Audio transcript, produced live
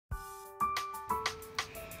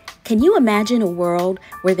Can you imagine a world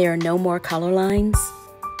where there are no more color lines?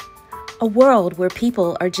 A world where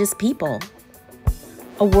people are just people.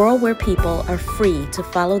 A world where people are free to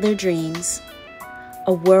follow their dreams.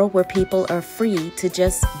 A world where people are free to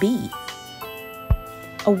just be.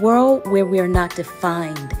 A world where we are not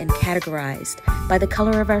defined and categorized by the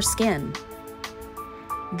color of our skin.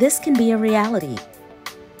 This can be a reality.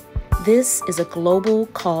 This is a global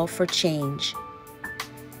call for change.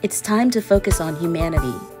 It's time to focus on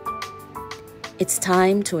humanity. It's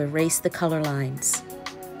time to erase the color lines.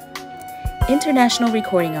 International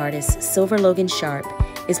recording artist Silver Logan Sharp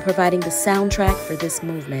is providing the soundtrack for this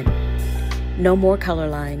movement. No more color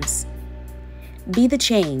lines. Be the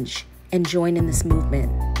change and join in this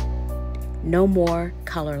movement. No more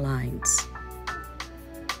color lines.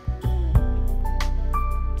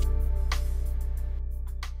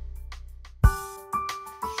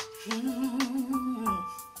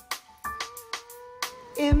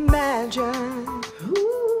 Imagine,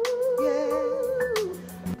 yeah.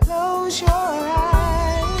 Close your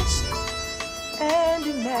eyes and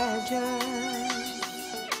imagine.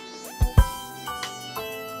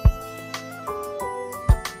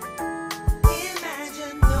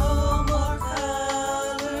 Imagine no more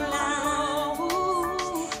color lines.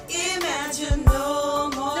 Imagine no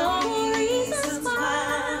more reasons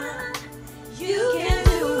why you can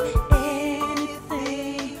do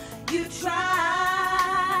anything you try.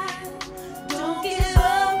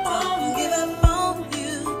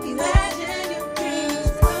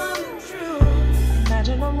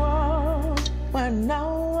 Imagine a world where no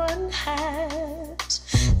one has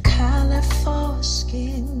color for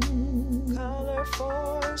skin. Color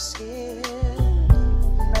for skin.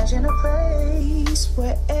 Imagine a place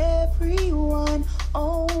where everyone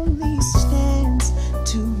only stands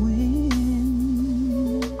to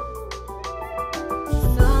win.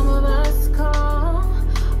 Some of us call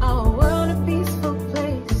our world a peaceful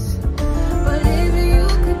place, but if you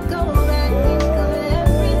could go back, think of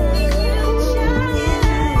everything you tried.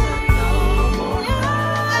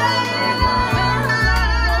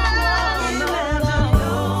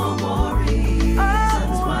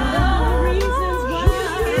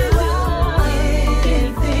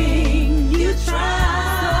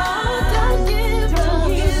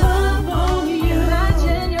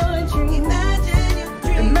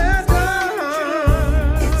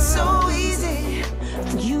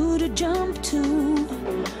 Jump to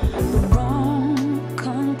the wrong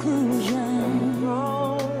conclusion.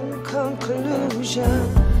 Wrong conclusion.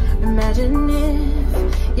 Imagine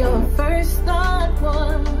if your first thought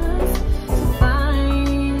was to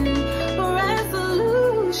find a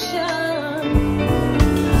resolution.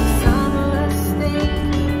 Some of us think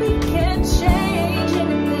we can't change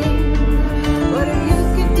anything, but if you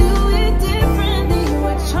could do it differently,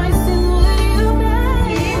 what choices would you make?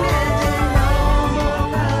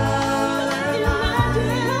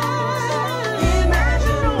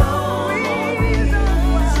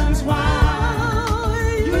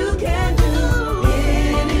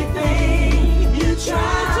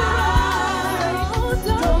 Try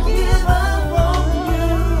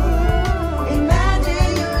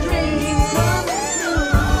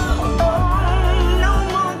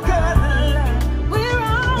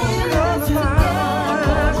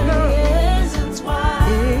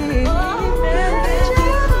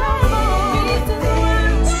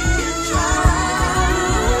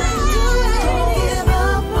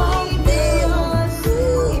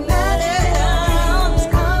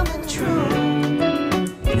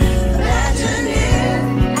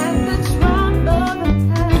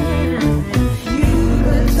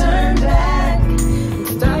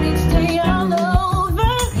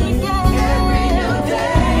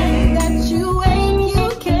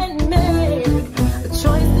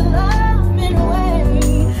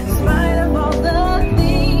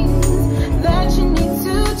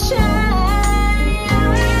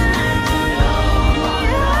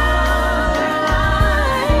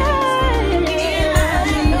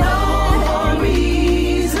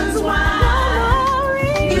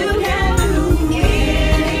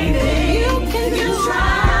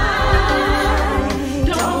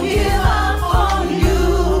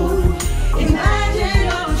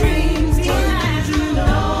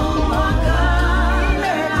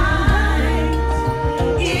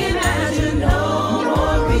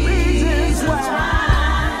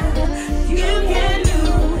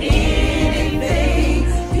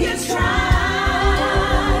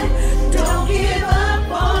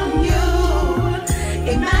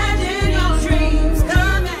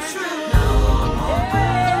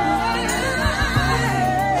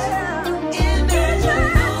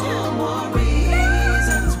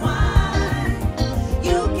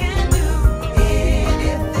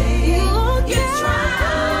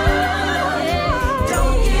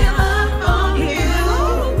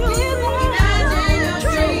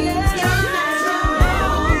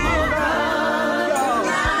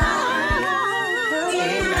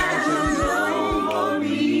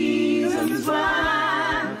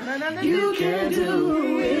You can